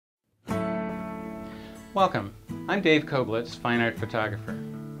Welcome, I'm Dave Coblitz, fine art photographer.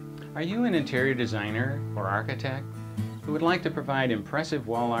 Are you an interior designer or architect who would like to provide impressive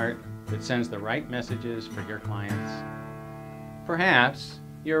wall art that sends the right messages for your clients? Perhaps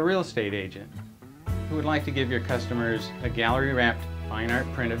you're a real estate agent who would like to give your customers a gallery-wrapped fine art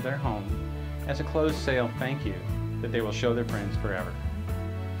print of their home as a closed sale thank you that they will show their friends forever.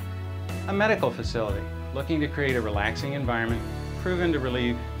 A medical facility looking to create a relaxing environment proven to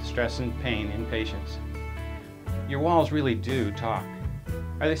relieve stress and pain in patients. Your walls really do talk.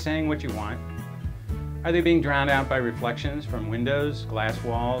 Are they saying what you want? Are they being drowned out by reflections from windows, glass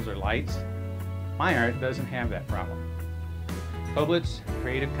walls, or lights? My art doesn't have that problem. Coblitz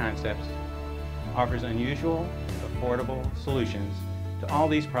Creative Concepts offers unusual, affordable solutions to all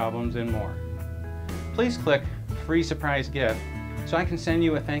these problems and more. Please click Free Surprise Gift so I can send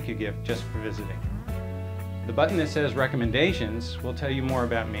you a thank you gift just for visiting. The button that says Recommendations will tell you more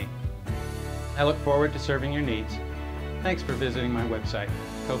about me. I look forward to serving your needs. Thanks for visiting my website,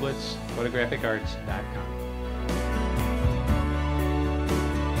 CoblitzPhotographicarts.com.